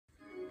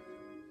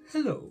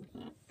Hello,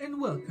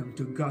 and welcome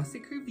to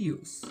Gothic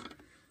Reviews.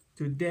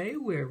 Today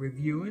we're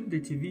reviewing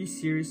the TV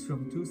series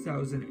from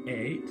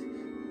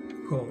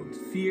 2008 called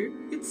Fear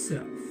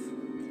Itself.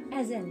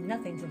 As in,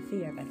 nothing to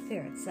fear but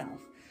fear itself.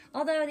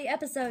 Although the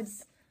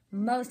episodes,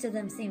 most of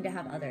them seem to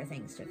have other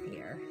things to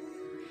fear.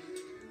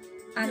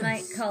 I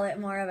might call it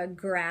more of a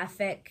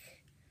graphic,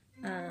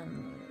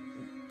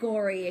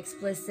 gory,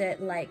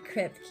 explicit, like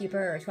Crypt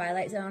Keeper or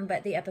Twilight Zone,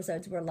 but the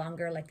episodes were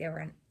longer, like they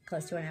were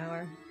close to an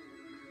hour.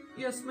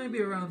 Yes, maybe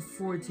around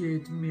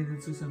 48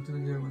 minutes or something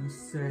like that, I want to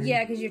say.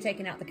 Yeah, because you're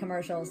taking out the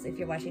commercials. If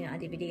you're watching it on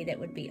DVD, that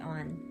would be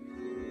on,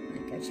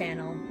 like, a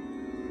channel.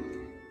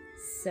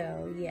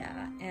 So,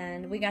 yeah.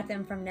 And we got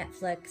them from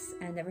Netflix,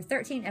 and there were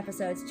 13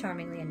 episodes,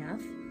 charmingly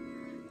enough.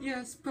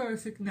 Yes,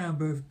 perfect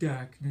number of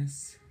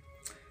darkness.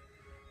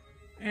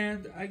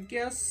 And I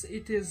guess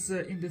it is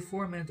in the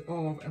format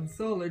of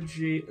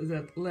anthology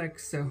that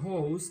lacks a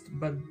host,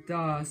 but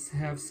does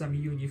have some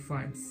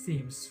unifying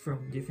themes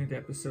from different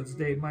episodes.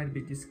 They might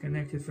be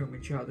disconnected from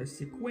each other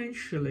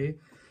sequentially,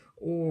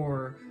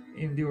 or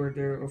in the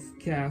order of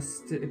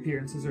cast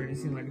appearances or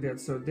anything like that,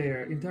 so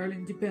they're entirely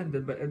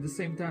independent, but at the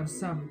same time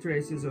some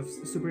traces of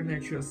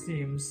supernatural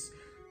themes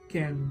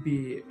can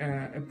be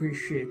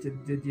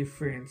appreciated, the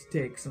different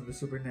takes on the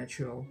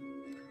supernatural.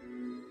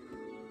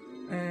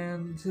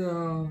 And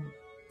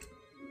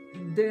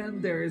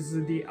then there's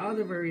the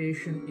other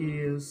variation,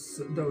 is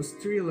those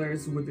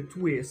thrillers with a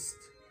twist.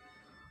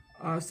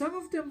 Some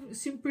of them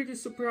seem pretty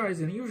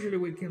surprising. Usually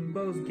we can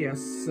both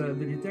guess the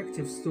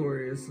detective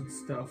stories and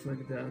stuff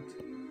like that.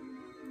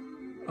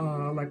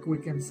 Like we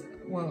can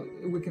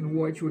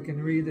watch, we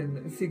can read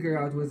and figure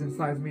out within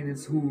 5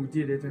 minutes who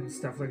did it and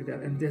stuff like that.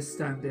 And this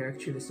time they're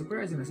actually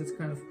surprising us. It's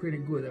kind of pretty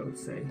good, I would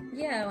say.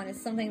 Yeah, when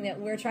it's something that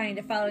we're trying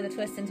to follow the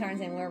twists and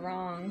turns and we're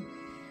wrong.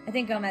 I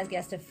think Gomez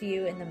guessed a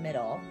few in the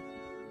middle,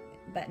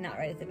 but not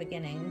right at the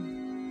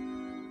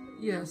beginning.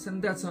 Yes,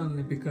 and that's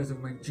only because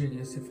of my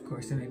genius, of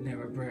course, and I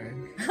never brag.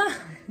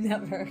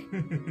 Never.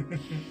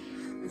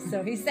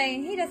 So he's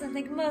saying he doesn't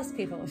think most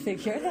people will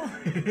figure it out.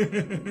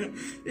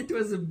 It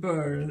was a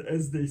burn,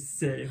 as they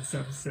say in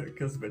some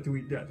circles, but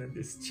we don't in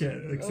this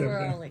channel.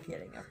 We're only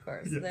kidding, of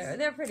course. Yes.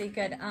 They're pretty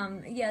good.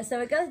 Yeah, so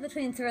it goes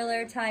between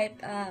thriller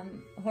type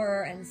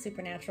horror and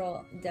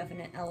supernatural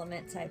definite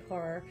element type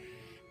horror.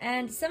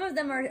 And some of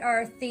them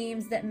are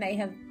themes that may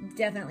have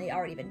definitely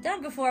already been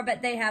done before,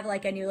 but they have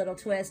like a new little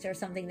twist or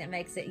something that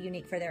makes it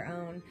unique for their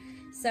own.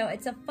 So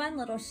it's a fun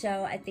little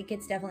show. I think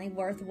it's definitely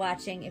worth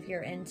watching if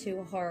you're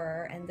into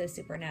horror and the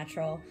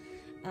supernatural.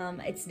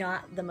 It's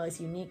not the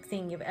most unique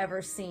thing you've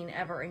ever seen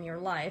ever in your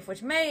life,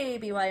 which may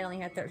be why it only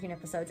had 13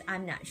 episodes.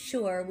 I'm not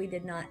sure. We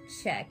did not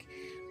check.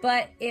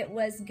 But it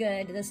was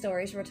good. The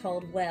stories were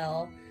told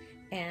well.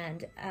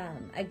 And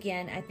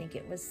again, I think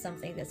it was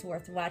something that's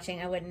worth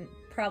watching. I wouldn't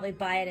probably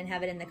buy it and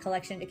have it in the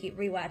collection to keep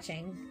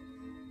rewatching,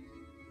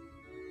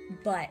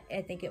 but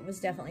I think it was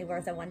definitely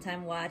worth a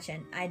one-time watch,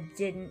 and I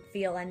didn't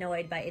feel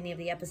annoyed by any of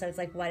the episodes,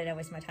 like, why did I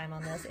waste my time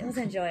on this? It was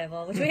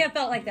enjoyable, which we have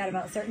felt like that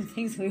about certain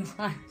things we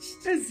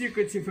watched. As you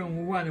could see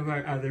from one of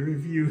our other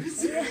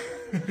reviews. Yeah.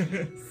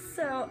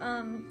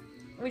 So,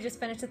 we just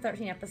finished the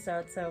 13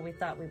 episodes, so we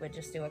thought we would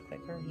just do a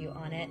quick review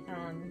on it.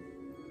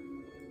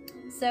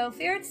 So,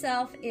 Fear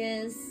Itself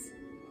is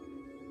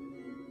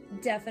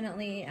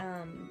definitely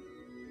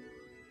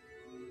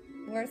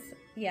worth,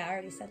 I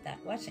already said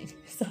that, watching.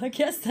 So I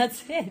guess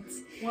that's it.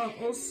 Well,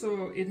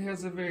 also, it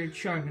has a very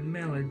charming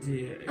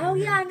melody. Oh,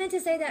 yeah, I meant to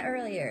say that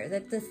earlier,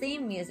 that the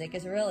theme music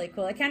is really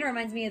cool. It kind of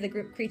reminds me of the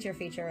group Creature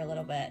feature a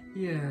little bit.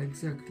 Yeah,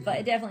 exactly. But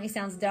it definitely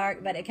sounds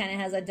dark, but it kind of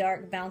has a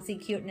dark,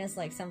 bouncy cuteness,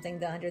 like something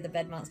the Under the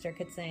Bed Monster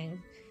could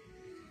sing.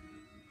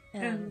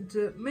 And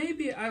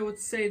maybe I would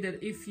say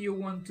that if you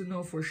want to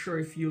know for sure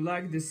if you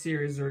like the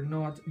series or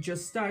not,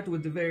 just start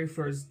with the very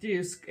first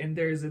disc, and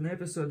there is an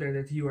episode there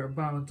that you are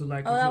bound to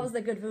like. Oh, that was the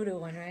Good Voodoo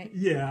one, right?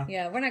 Yeah.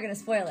 Yeah, we're not going to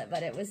spoil it,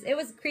 but it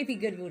was creepy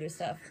good voodoo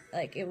stuff.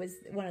 Like, it was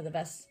one of the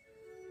best.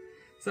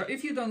 So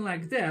if you don't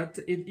like that,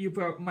 you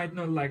might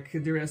not like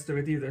the rest of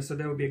it either, so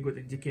that would be a good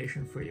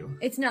indication for you.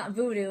 It's not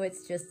voodoo,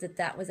 it's just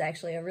that was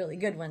actually a really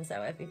good one,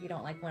 so if you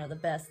don't like one of the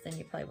best, then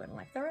you probably wouldn't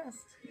like the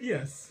rest.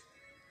 Yes.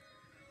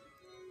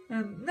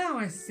 And now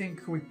I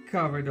think we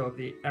covered all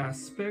the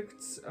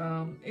aspects.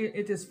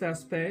 It is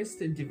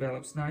fast-paced, it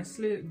develops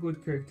nicely,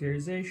 good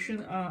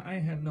characterization. I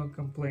had no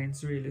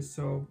complaints really,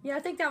 so... Yeah, I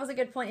think that was a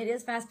good point. It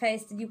is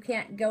fast-paced. You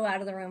can't go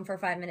out of the room for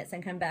 5 minutes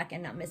and come back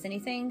and not miss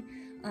anything.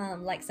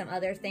 Like some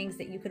other things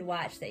that you could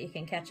watch that you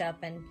can catch up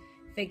and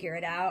figure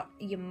it out.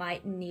 You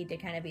might need to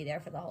kind of be there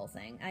for the whole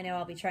thing. I know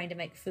I'll be trying to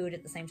make food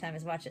at the same time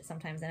as watch it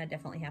sometimes, and I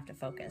definitely have to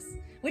focus,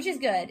 which is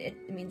good.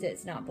 It means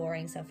it's not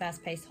boring, so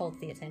fast-paced holds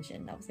the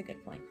attention. That was a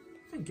good point.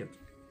 Thank you.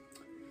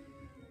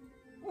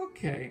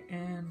 Okay,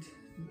 and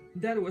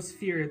that was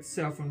Fear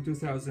Itself from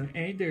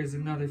 2008. There's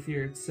another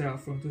Fear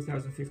Itself from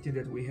 2015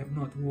 that we have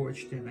not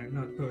watched and are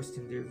not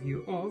posting the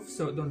review of,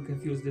 so don't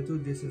confuse the two.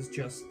 This is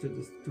just the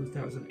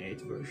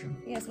 2008 version.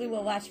 Yes, we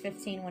will watch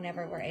 15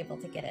 whenever we're able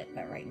to get it,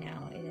 but right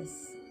now it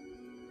is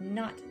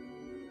not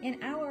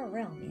in our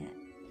realm yet.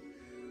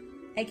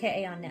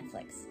 aka on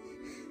Netflix.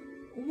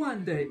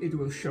 One day it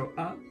will show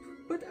up,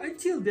 but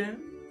until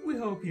then, we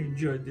hope you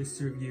enjoyed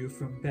this review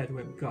from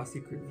Bedweb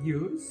Gothic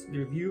Reviews, the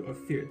review of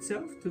Fear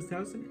Itself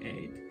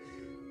 2008,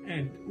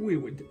 and we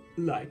would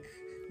like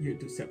you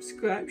to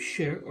subscribe,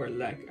 share or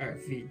like our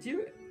video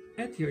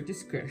at your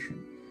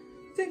discretion.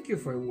 Thank you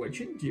for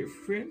watching, dear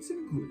friends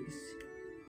and goodies.